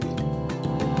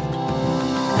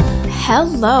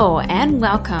Hello and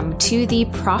welcome to the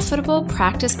Profitable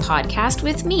Practice Podcast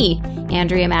with me,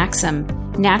 Andrea Maxim,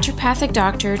 naturopathic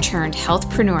doctor turned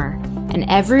healthpreneur. And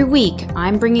every week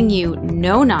I'm bringing you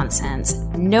no nonsense,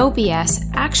 no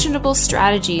BS, actionable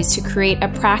strategies to create a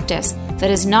practice that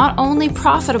is not only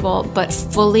profitable but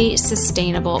fully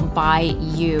sustainable by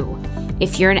you.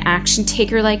 If you're an action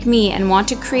taker like me and want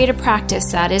to create a practice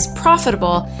that is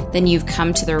profitable, then you've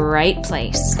come to the right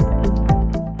place.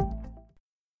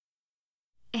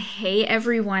 Hey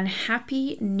everyone,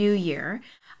 Happy New Year.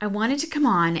 I wanted to come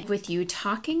on with you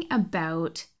talking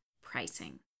about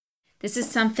pricing. This is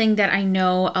something that I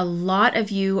know a lot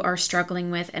of you are struggling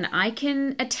with, and I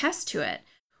can attest to it.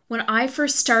 When I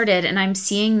first started, and I'm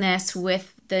seeing this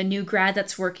with the new grad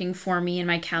that's working for me in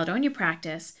my Caledonia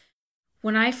practice,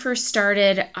 when I first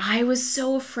started, I was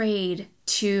so afraid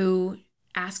to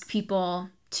ask people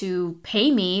to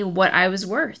pay me what I was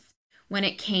worth when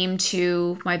it came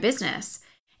to my business.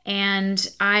 And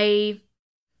I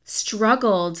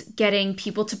struggled getting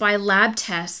people to buy lab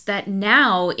tests that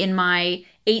now in my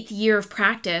 8th year of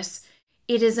practice,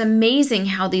 it is amazing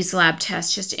how these lab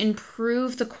tests just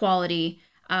improve the quality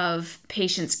of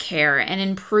patients' care and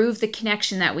improve the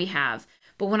connection that we have.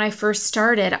 But when I first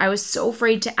started, I was so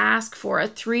afraid to ask for a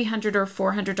 $300 or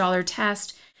 $400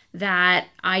 test that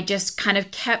I just kind of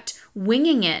kept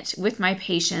winging it with my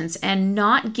patients and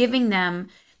not giving them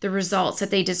the results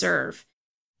that they deserve.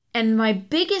 And my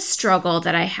biggest struggle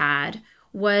that I had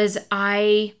was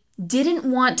I didn't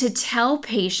want to tell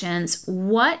patients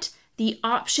what the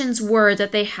options were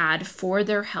that they had for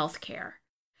their healthcare.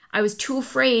 I was too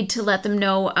afraid to let them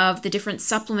know of the different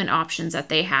supplement options that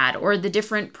they had, or the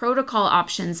different protocol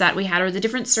options that we had, or the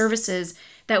different services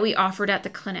that we offered at the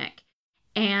clinic.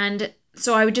 And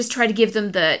so I would just try to give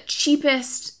them the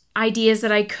cheapest ideas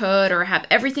that I could, or have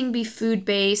everything be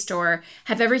food-based, or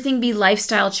have everything be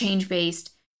lifestyle change-based.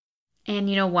 And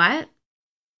you know what?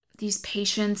 These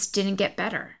patients didn't get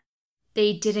better.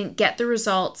 They didn't get the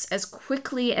results as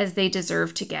quickly as they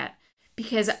deserved to get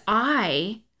because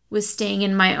I was staying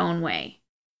in my own way.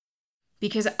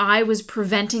 Because I was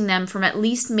preventing them from at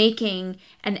least making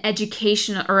an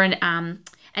education or an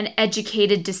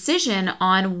educated decision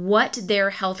on what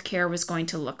their healthcare was going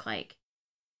to look like.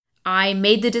 I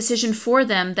made the decision for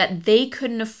them that they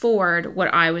couldn't afford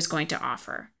what I was going to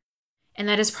offer. And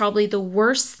that is probably the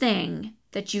worst thing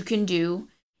that you can do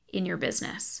in your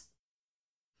business.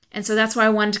 And so that's why I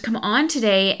wanted to come on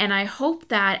today. And I hope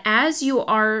that as you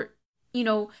are,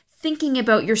 thinking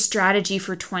about your strategy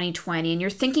for 2020, and you're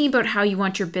thinking about how you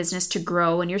want your business to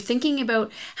grow, and you're thinking about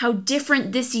how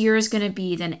different this year is going to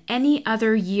be than any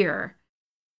other year,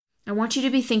 I want you to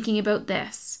be thinking about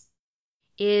this.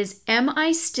 Am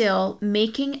I still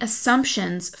making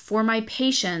assumptions for my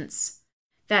patients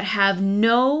that have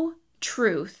no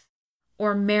truth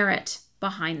or merit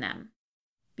behind them?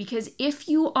 Because if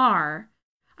you are,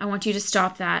 I want you to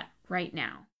stop that right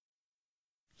now.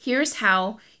 Here's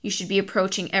how you should be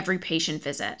approaching every patient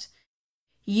visit.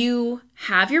 You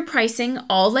have your pricing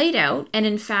all laid out, and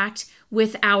in fact,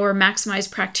 with our Maximize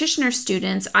Practitioner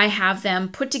students, I have them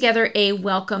put together a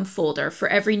welcome folder for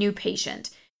every new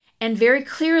patient. And very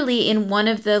clearly in one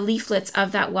of the leaflets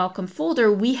of that welcome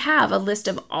folder, we have a list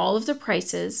of all of the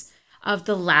prices of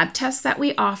the lab tests that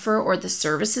we offer or the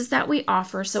services that we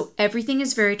offer, so everything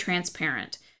is very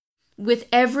transparent. With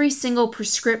every single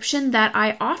prescription that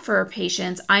I offer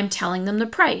patients, I'm telling them the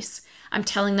price. I'm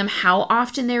telling them how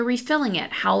often they're refilling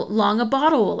it, how long a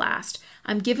bottle will last.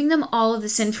 I'm giving them all of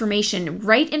this information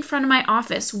right in front of my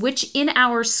office, which in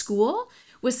our school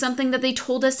was something that they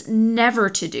told us never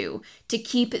to do, to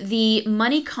keep the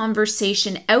money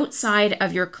conversation outside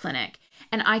of your clinic.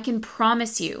 And I can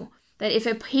promise you that if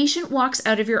a patient walks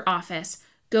out of your office,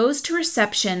 goes to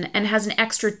reception, and has an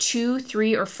extra $200,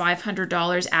 $300, or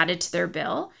 $500 added to their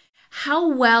bill, how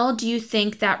well do you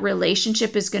think that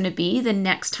relationship is going to be the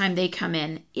next time they come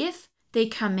in, if they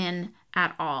come in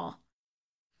at all?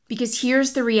 Because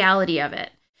here's the reality of it.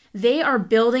 They are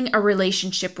building a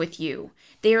relationship with you.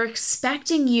 They are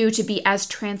expecting you to be as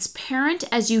transparent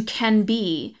as you can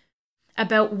be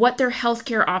about what their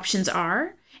healthcare options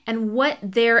are and what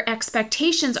their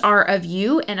expectations are of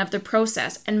you and of the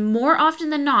process. And more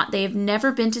often than not, they have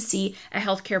never been to see a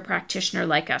healthcare practitioner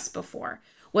like us before.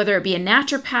 Whether it be a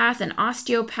naturopath, an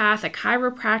osteopath, a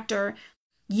chiropractor,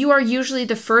 you are usually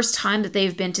the first time that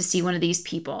they've been to see one of these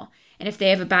people. And if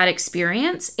they have a bad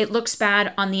experience, it looks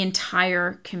bad on the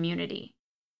entire community.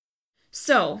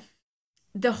 So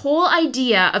the whole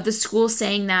idea of the school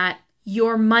saying that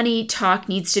your money talk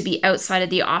needs to be outside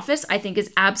of the office, I think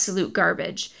is absolute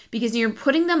garbage, because you're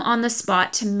putting them on the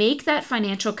spot to make that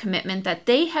financial commitment that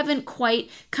they haven't quite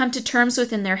come to terms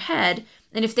with in their head.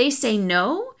 And if they say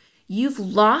no, you've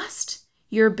lost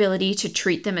your ability to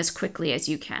treat them as quickly as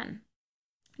you can.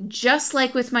 Just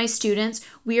like with my students,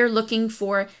 we are looking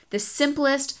for the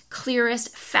simplest,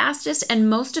 clearest, fastest, and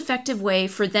most effective way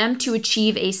for them to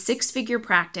achieve a 6-figure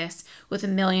practice with $1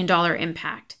 million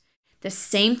impact. The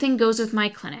same thing goes with my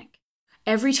clinic.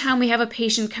 Every time we have a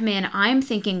patient come in, I'm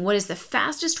thinking, what is the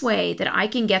fastest way that I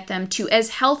can get them to as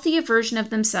healthy a version of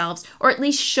themselves, or at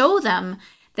least show them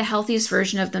the healthiest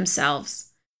version of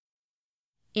themselves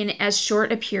in as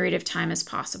short a period of time as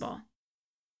possible.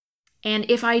 And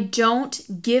if I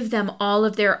don't give them all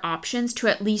of their options to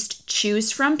at least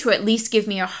choose from, to at least give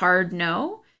me a hard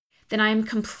no, then I'm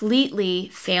completely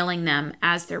failing them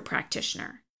as their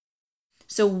practitioner.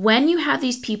 So when you have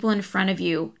these people in front of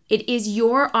you, it is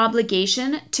your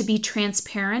obligation to be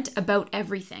transparent about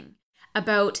everything,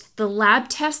 about the lab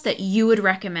tests that you would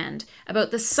recommend,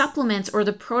 about the supplements or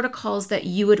the protocols that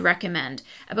you would recommend,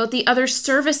 about the other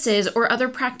services or other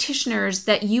practitioners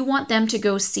that you want them to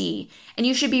go see. And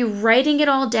you should be writing it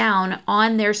all down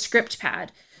on their script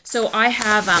pad. So I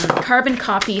have carbon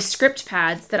copy script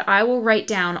pads that I will write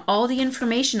down all the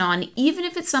information on, even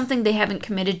if it's something they haven't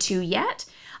committed to yet.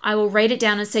 I will write it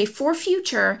down and say, for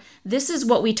future, this is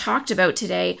what we talked about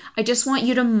today. I just want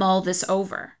you to mull this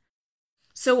over.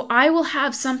 So I will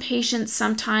have some patients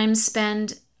sometimes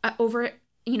spend over,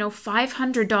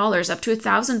 $500 up to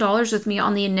 $1,000 with me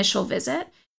on the initial visit.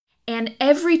 And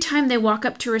every time they walk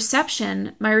up to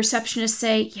reception, my receptionists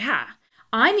say, yeah,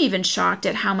 I'm even shocked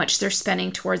at how much they're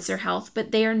spending towards their health,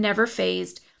 but they are never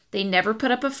fazed. They never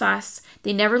put up a fuss.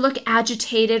 They never look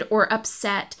agitated or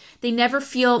upset. They never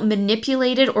feel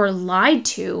manipulated or lied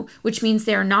to, which means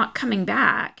they're not coming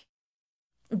back.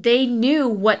 They knew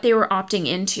what they were opting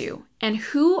into. And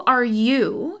who are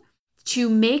you to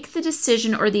make the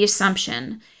decision or the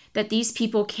assumption that these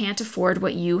people can't afford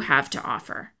what you have to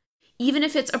offer? Even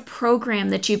if it's a program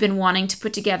that you've been wanting to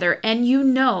put together, and you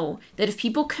know that if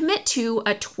people commit to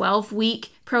a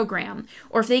 12-week program,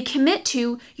 or if they commit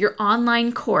to your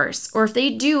online course, or if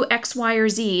they do X, Y, or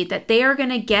Z, that they are going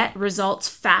to get results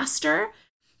faster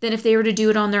than if they were to do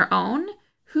it on their own,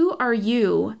 who are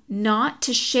you not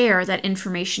to share that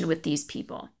information with these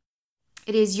people?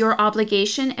 It is your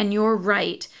obligation and your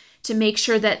right to make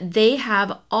sure that they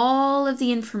have all of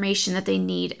the information that they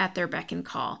need at their beck and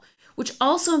call, which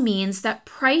also means that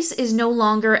price is no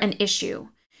longer an issue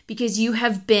because you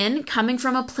have been coming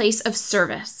from a place of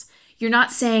service. You're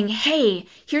not saying, hey,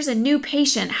 here's a new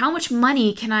patient. How much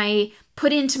money can I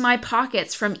put into my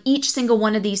pockets from each single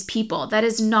one of these people? That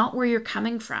is not where you're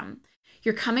coming from.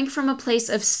 You're coming from a place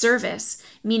of service,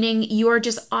 meaning you are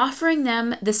just offering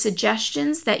them the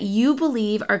suggestions that you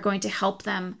believe are going to help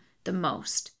them the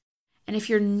most. And if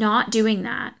you're not doing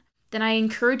that, then I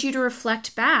encourage you to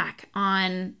reflect back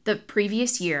on the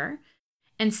previous year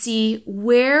and see,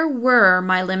 where were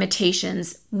my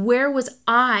limitations? Where was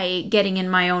I getting in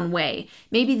my own way?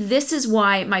 Maybe this is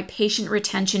why my patient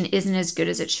retention isn't as good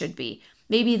as it should be.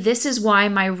 Maybe this is why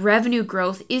my revenue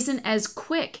growth isn't as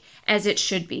quick as it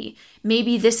should be.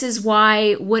 Maybe this is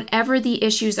why whatever the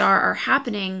issues are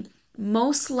happening.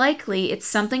 Most likely it's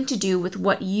something to do with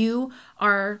what you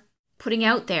are putting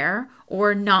out there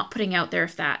or not putting out there,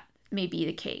 if that may be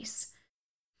the case.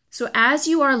 So as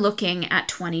you are looking at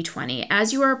 2020,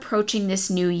 as you are approaching this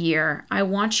new year, I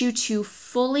want you to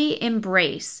fully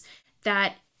embrace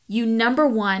that you, number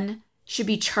one, should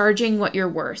be charging what you're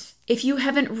worth. If you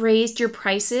haven't raised your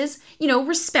prices,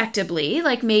 respectably,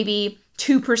 like maybe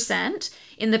 2%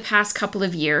 in the past couple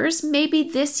of years, maybe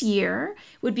this year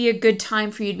would be a good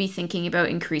time for you to be thinking about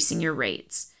increasing your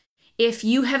rates. If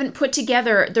you haven't put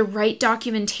together the right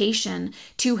documentation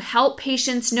to help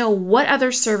patients know what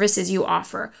other services you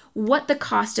offer, what the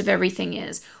cost of everything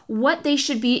is, what they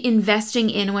should be investing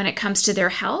in when it comes to their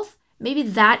health, maybe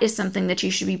that is something that you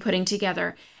should be putting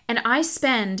together. And I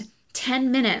spend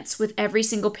 10 minutes with every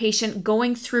single patient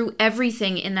going through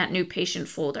everything in that new patient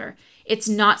folder. It's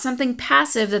not something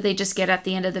passive that they just get at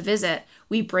the end of the visit.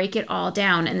 We break it all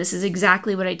down, and this is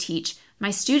exactly what I teach my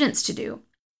students to do.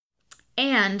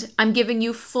 And I'm giving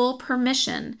you full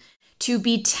permission to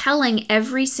be telling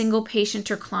every single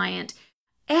patient or client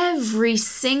every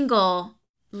single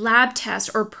lab test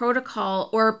or protocol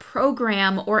or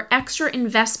program or extra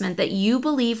investment that you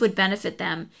believe would benefit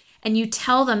them, and you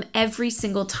tell them every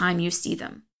single time you see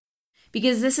them.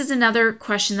 Because this is another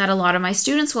question that a lot of my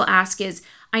students will ask is,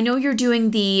 I know you're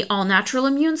doing the all natural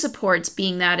immune supports,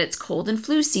 being that it's cold and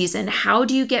flu season. How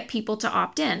do you get people to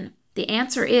opt in? The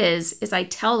answer is I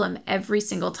tell them every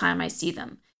single time I see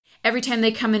them. Every time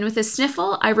they come in with a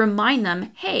sniffle, I remind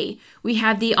them, hey, we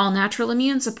have the all-natural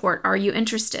immune support. Are you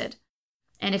interested?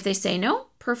 And if they say no,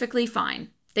 perfectly fine.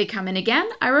 They come in again,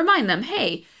 I remind them,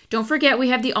 hey, don't forget we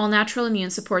have the all-natural immune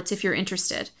supports if you're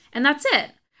interested. And that's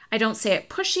it. I don't say it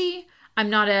pushy. I'm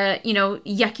not a,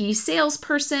 yucky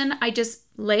salesperson. I just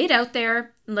lay it out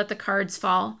there and let the cards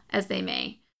fall as they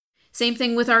may. Same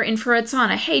thing with our infrared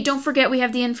sauna. Hey, don't forget we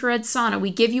have the infrared sauna. We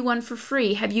give you one for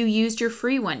free. Have you used your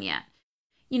free one yet?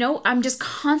 I'm just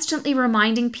constantly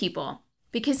reminding people,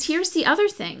 because here's the other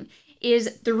thing,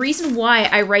 is the reason why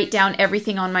I write down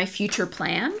everything on my future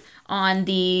plan on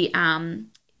the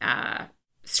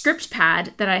script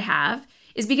pad that I have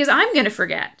is because I'm going to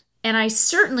forget. And I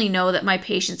certainly know that my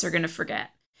patients are going to forget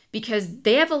because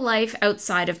they have a life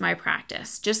outside of my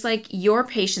practice, just like your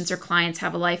patients or clients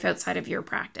have a life outside of your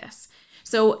practice.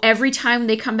 So every time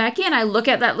they come back in, I look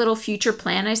at that little future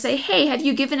plan. I say, hey, have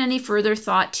you given any further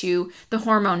thought to the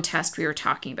hormone test we were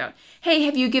talking about? Hey,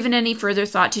 have you given any further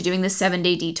thought to doing the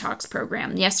 7-day detox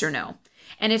program? Yes or no?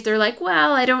 And if they're like,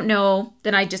 well, I don't know,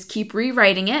 then I just keep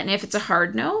rewriting it. And if it's a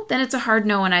hard no, then it's a hard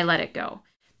no and I let it go.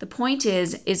 The point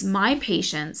is my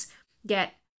patients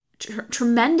get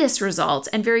tremendous results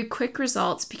and very quick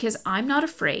results because I'm not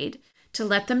afraid to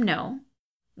let them know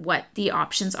what the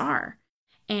options are.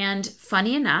 And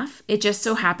funny enough, it just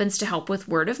so happens to help with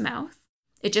word of mouth.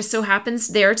 It just so happens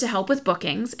there to help with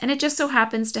bookings, and it just so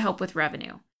happens to help with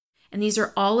revenue. And these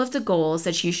are all of the goals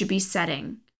that you should be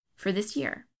setting for this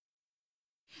year.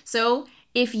 So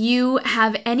if you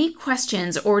have any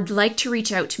questions or would like to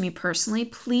reach out to me personally,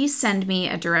 please send me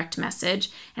a direct message.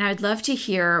 And I'd love to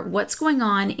hear what's going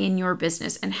on in your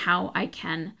business and how I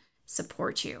can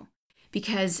support you.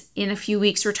 Because in a few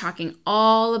weeks, we're talking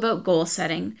all about goal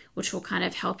setting, which will kind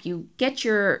of help you get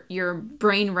your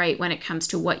brain right when it comes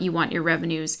to what you want your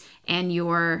revenues and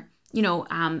your,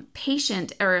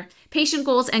 patient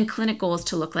goals and clinic goals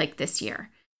to look like this year.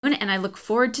 And I look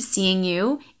forward to seeing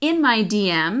you in my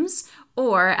DMs,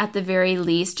 or at the very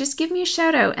least, just give me a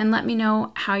shout out and let me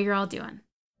know how you're all doing.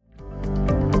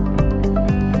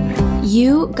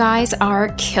 You guys are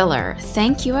killer.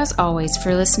 Thank you as always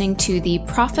for listening to the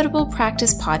Profitable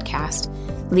Practice Podcast.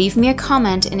 Leave me a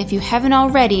comment, and if you haven't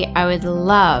already, I would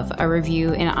love a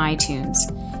review in iTunes.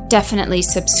 Definitely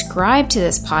subscribe to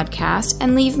this podcast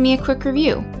and leave me a quick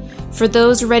review. For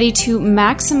those ready to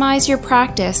maximize your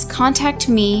practice, contact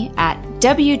me at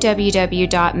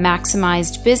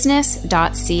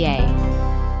www.maximizedbusiness.ca.